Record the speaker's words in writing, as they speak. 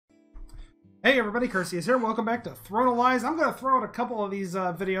Hey everybody, Curseius here. Welcome back to Throne of Lies. I'm going to throw out a couple of these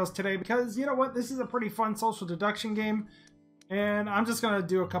videos today because, you know what, this is a pretty fun social deduction game. And I'm just going to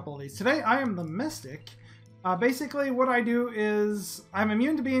do a couple of these. Today, I am the Mystic. Basically, what I do is I'm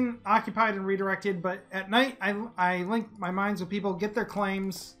immune to being occupied and redirected, but at night, I link my minds with people, get their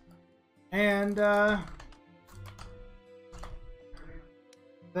claims, and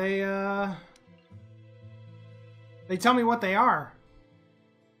they tell me what they are.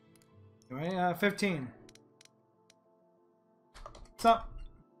 Anyway, 15. What's up?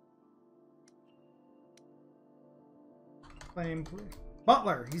 Claim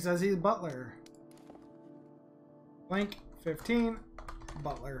Butler. He says he's Butler. Link 15.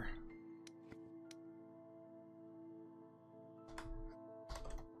 Butler.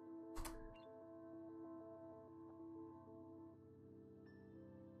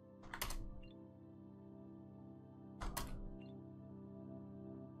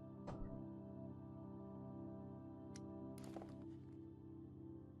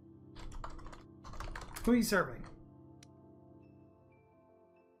 Who are you serving?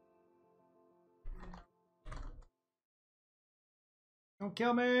 Don't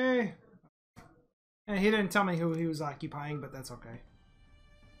kill me! And he didn't tell me who he was occupying, but that's okay.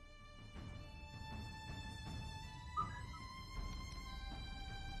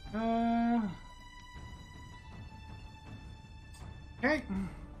 Okay.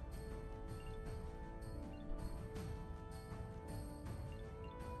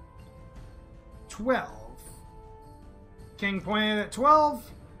 King pointed at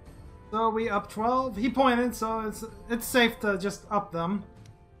 12, so we up 12. He pointed, so it's safe to just up them.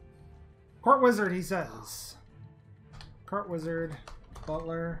 Court Wizard, he says. Court Wizard,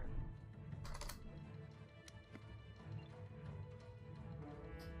 Butler.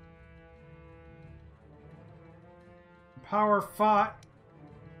 Power fought.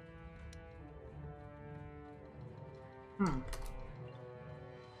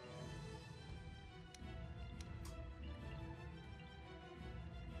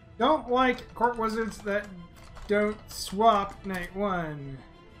 Don't like court wizards that don't swap night one.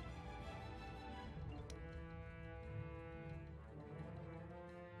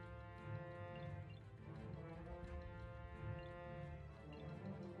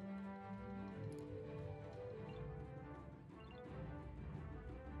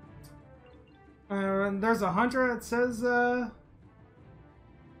 And there's a hunter that says, 2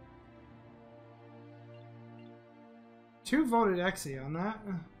 voted Exy on that.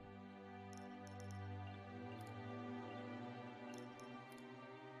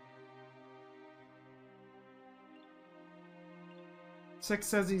 6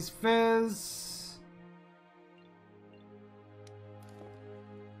 says he's Fizz.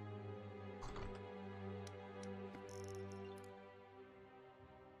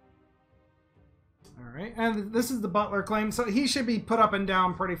 Alright, and this is the Butler claim, so he should be put up and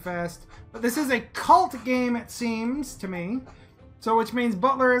down pretty fast. But this is a cult game, it seems to me. So, which means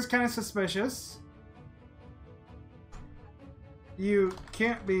Butler is kind of suspicious. You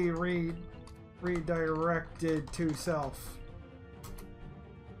can't be redirected to self.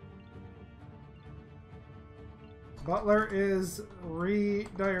 Butler is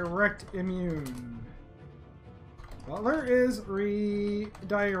redirect immune. Butler is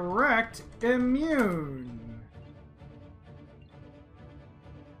redirect immune.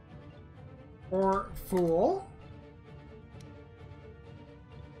 Or fool.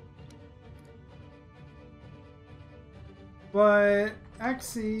 But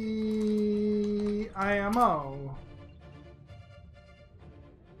Exy IMO.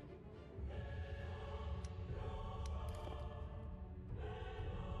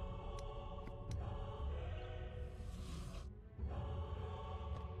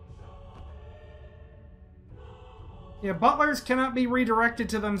 Yeah, butlers cannot be redirected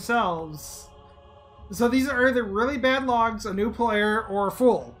to themselves. So these are either really bad logs, a new player, or a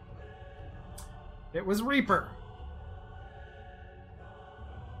fool. It was Reaper.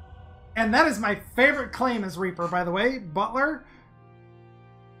 And that is my favorite claim as Reaper, by the way. Butler.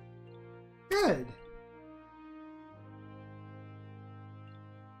 Good.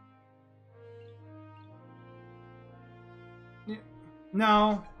 Yeah.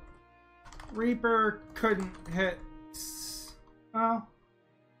 No. Reaper couldn't hit. Well,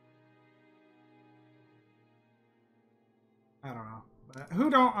 I don't know. But who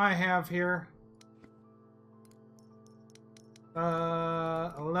don't I have here?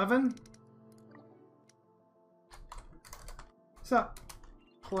 11. What's up?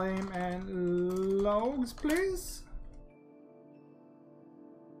 Claim and logs, please.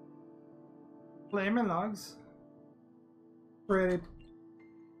 Claim and logs. Pretty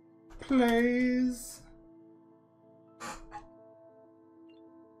please.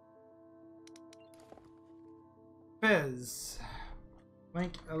 Fizz.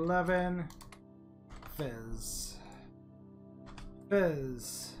 Link 11. Fizz.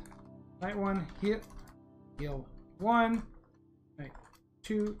 Fizz. Night 1, heal. Heal 1. Night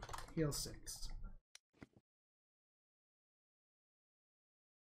 2, heal 6.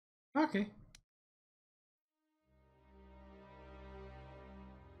 Okay.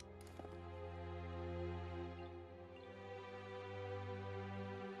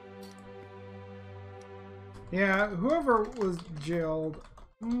 Yeah, whoever was jailed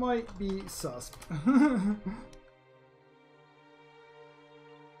might be sus.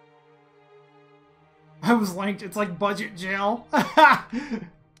 I was linked. It's like budget jail.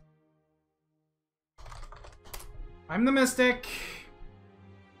 I'm the Mystic.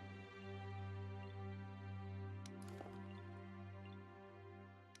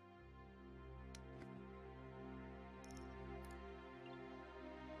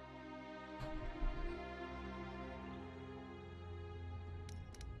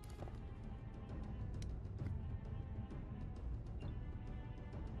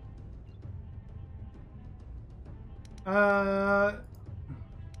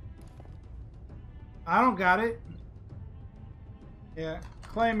 I don't got it. Yeah,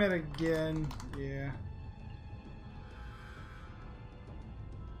 claim it again. Yeah.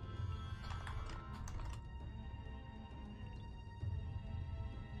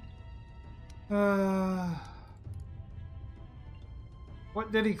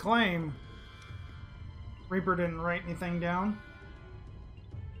 What did he claim? Reaper didn't write anything down.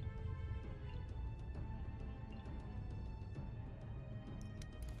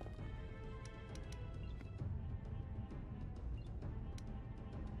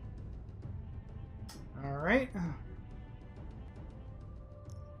 All right.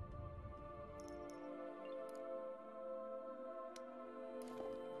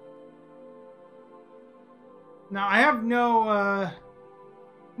 Now I have no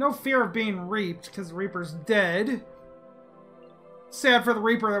fear of being reaped because Reaper's dead. Sad for the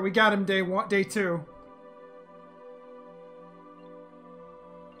Reaper that we got him day 2.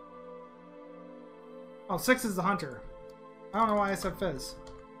 Oh, 6 is the hunter. I don't know why I said Fizz.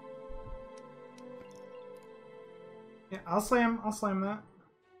 Yeah, I'll slam that.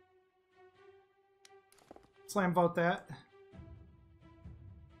 Slam vote that.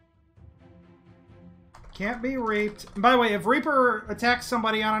 Can't be reaped. And by the way, if Reaper attacks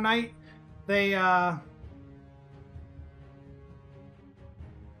somebody on a night, they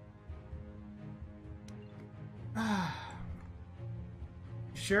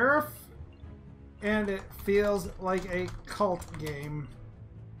Sheriff, and it feels like a cult game.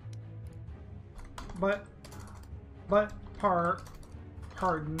 But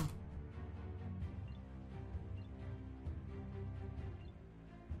pardon.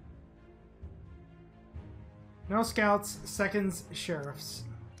 No scouts, seconds, sheriffs.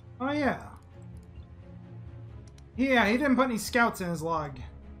 Oh yeah. Yeah, he didn't put any scouts in his log.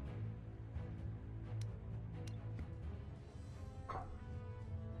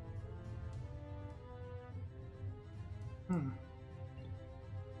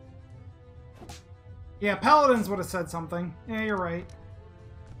 Yeah, Paladins would have said something. Yeah, you're right.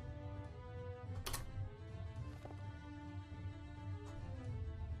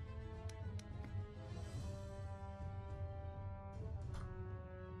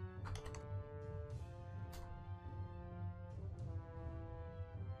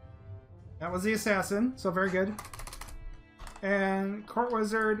 That was the assassin, so very good. And Court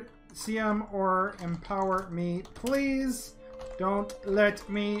Wizard, CM or empower me, please. Don't let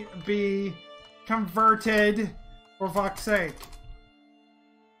me be converted, for fuck's sake.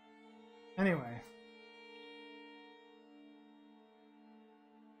 Anyway.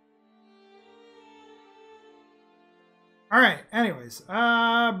 Alright, anyways.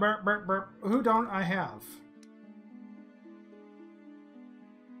 Who don't I have?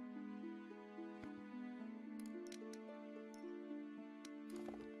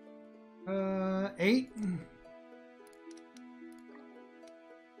 Eight.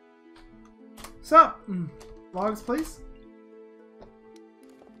 So, logs, please.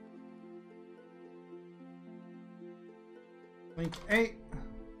 Link 8.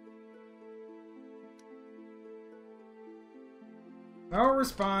 No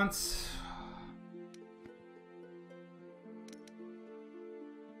response.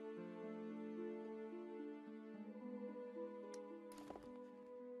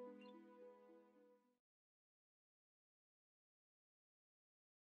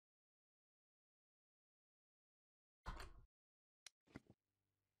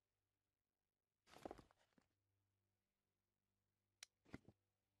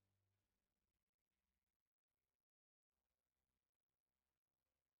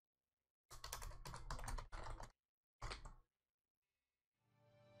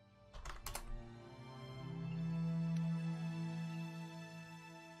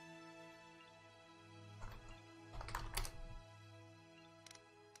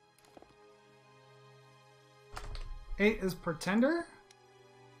 8 is Pretender.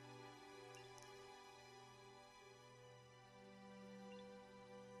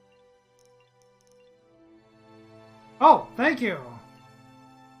 Oh, thank you.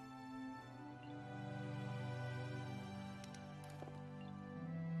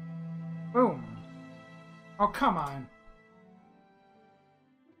 Boom. Oh, come on.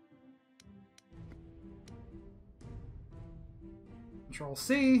 Control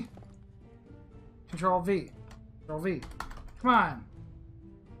C. Control V. Control V. Come on.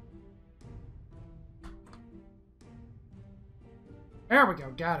 There we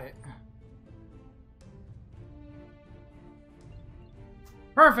go. Got it.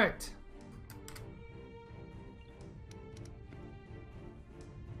 Perfect.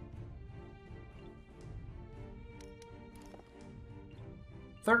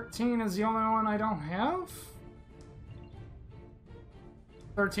 $13 is the only one I don't have.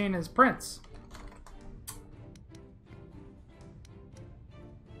 13 is Prince.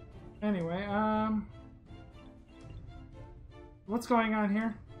 Anyway, what's going on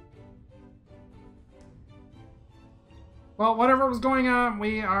here? Well, whatever was going on,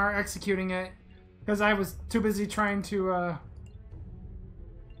 we are executing it because I was too busy trying to,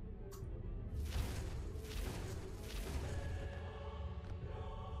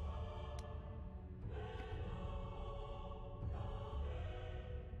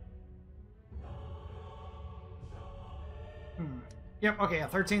 Yep, okay, yeah,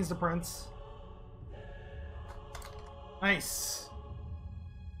 13's the Prince. Nice.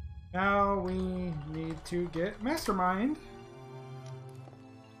 Now we need to get Mastermind.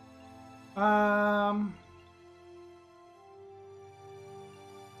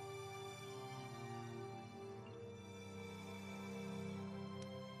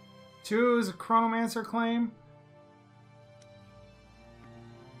 Two is a Chronomancer claim.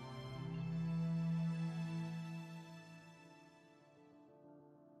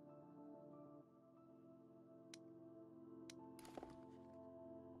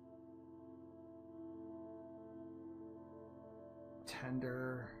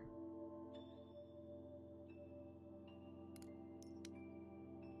 Tender.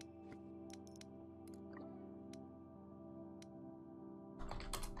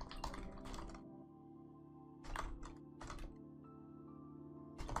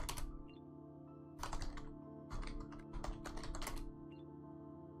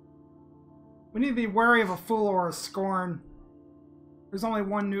 We need to be wary of a fool or a scorn. There's only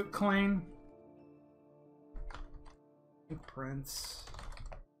one nuke claim. Prince.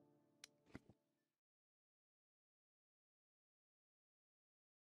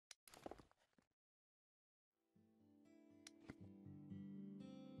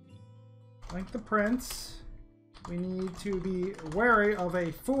 Like the Prince, we need to be wary of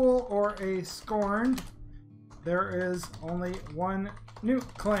a fool or a scorned. There is only one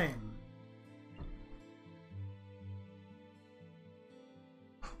nuke claim.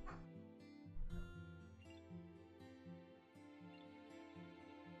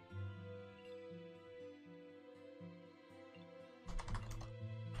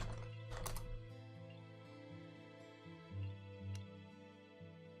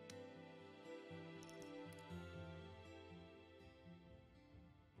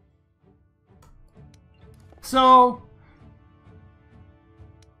 So,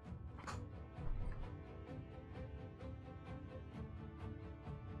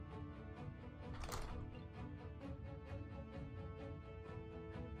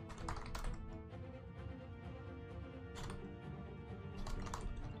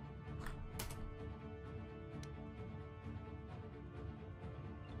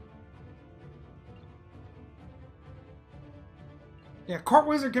 yeah, Court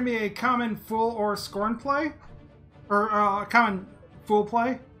Wizard can be a common fool or scorn play. Or a common fool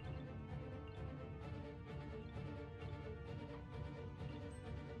play.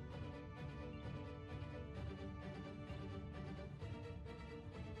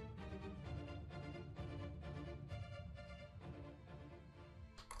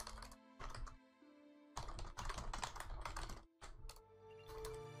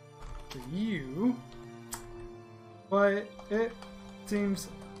 To you. But it seems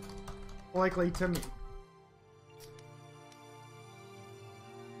likely to me.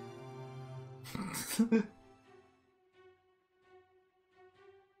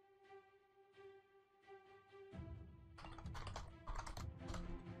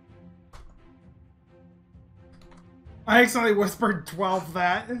 I accidentally whispered 12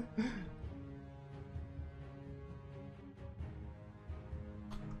 that.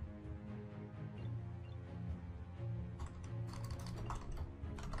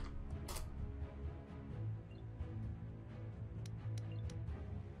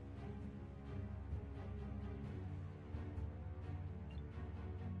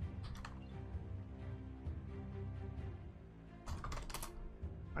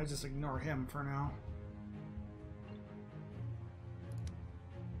 I just ignore him for now.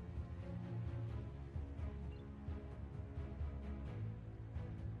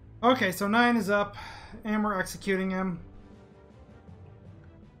 Okay, so 9 is up, and we're executing him.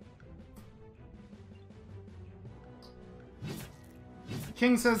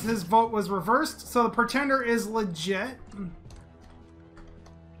 King says his vote was reversed, so the Pretender is legit.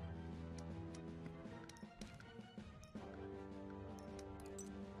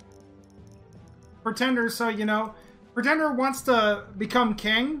 Pretender, so you know, Pretender wants to become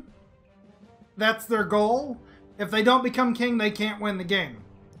king. That's their goal. If they don't become king, they can't win the game.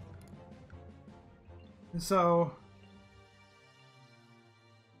 So...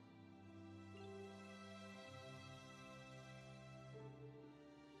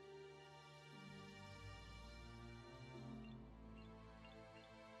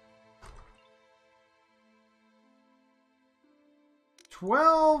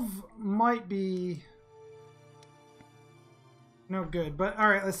 $12 might be no good, but all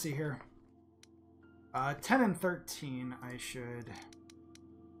right, let's see here. 10 and 13, I should...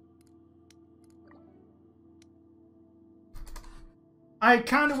 I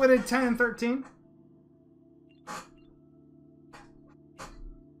kind of witted 10 and 13.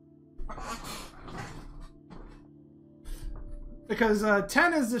 Because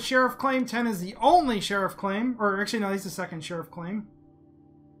 10 is the sheriff claim, 10 is the only sheriff claim. Or actually, no, he's the second sheriff claim.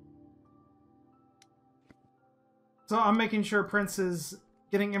 So I'm making sure Prince is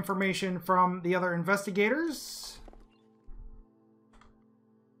getting information from the other investigators.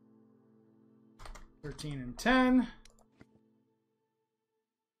 13 and 10.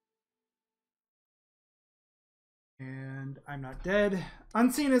 And I'm not dead.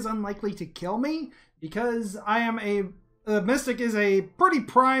 Unseen is unlikely to kill me because I am a... The Mystic is a pretty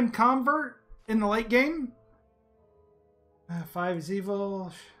prime convert in the late game. 5 is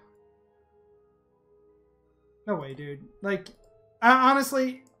evil. No way, dude. Like,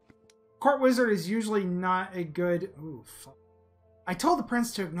 honestly, Court Wizard is usually not a good... Ooh, fuck. I told the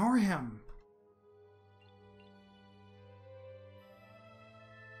Prince to ignore him.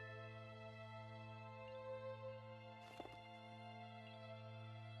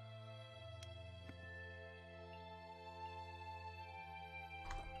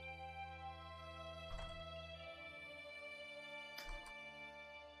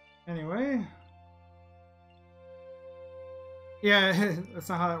 Anyway. Yeah, that's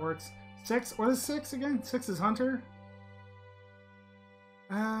not how that works. 6? What is 6 again? 6 is Hunter?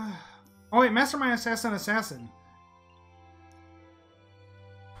 Oh wait, Mastermind, Assassin, Assassin.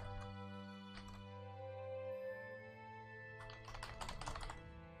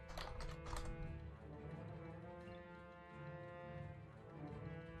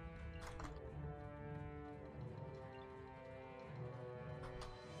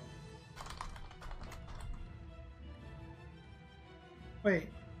 Wait,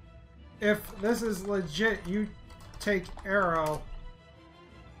 if this is legit, you take arrow.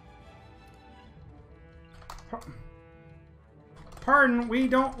 Pardon, we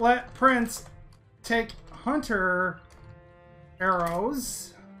don't let Prince take Hunter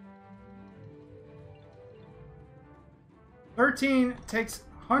arrows. 13 takes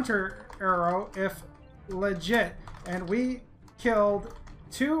Hunter arrow if legit, and we killed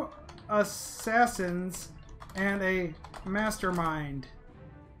 2 assassins and a mastermind.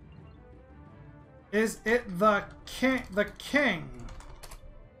 Is it the king? The king?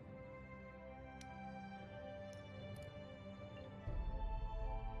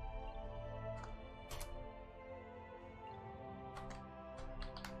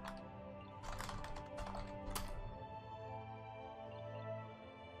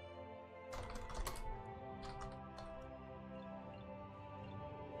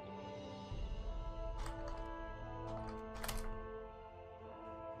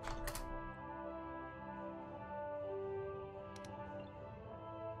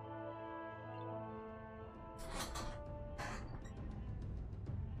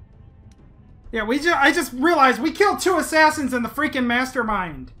 Yeah, I just realized we killed 2 assassins and the freaking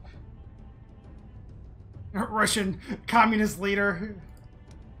mastermind. Russian communist leader.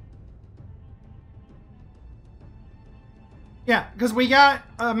 Yeah, because we got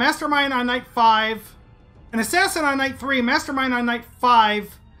a mastermind on night 5, an assassin on night 3, mastermind on night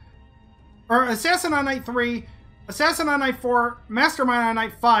 5, or assassin on night 3, assassin on night 4, mastermind on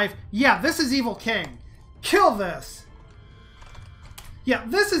night 5. Yeah, this is Evil King. Kill this. Yeah,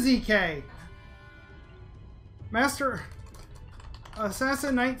 this is EK. Master...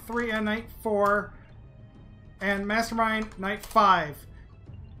 Assassin night 3 and night 4. And Mastermind night 5.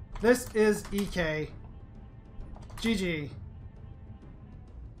 This is EK. GG.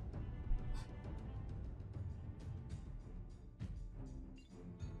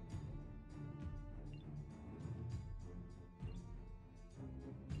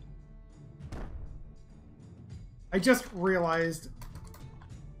 I just realized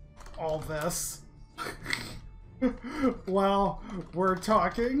all this while we're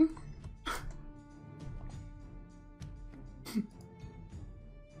talking.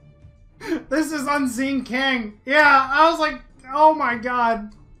 This is Unseen King. Yeah, I was like, oh my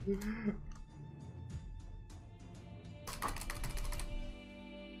god.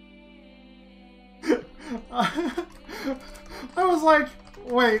 I was like,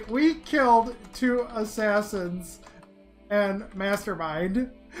 wait, we killed 2 assassins and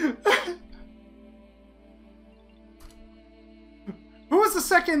Mastermind. Who was the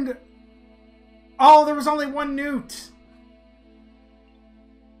second? Oh, there was only 1 newt.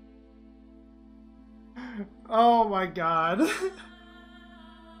 Oh my god.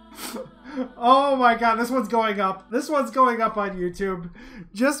 Oh my god, this one's going up. This one's going up on YouTube.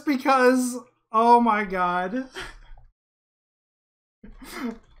 Just because, oh my god.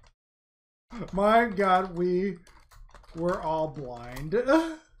 My god, we were all blind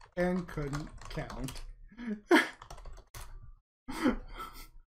and couldn't count.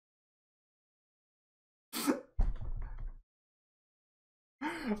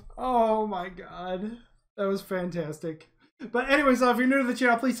 Oh my god. That was fantastic. But anyways, if you're new to the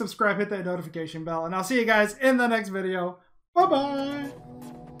channel, please subscribe, hit that notification bell, and I'll see you guys in the next video. Bye-bye!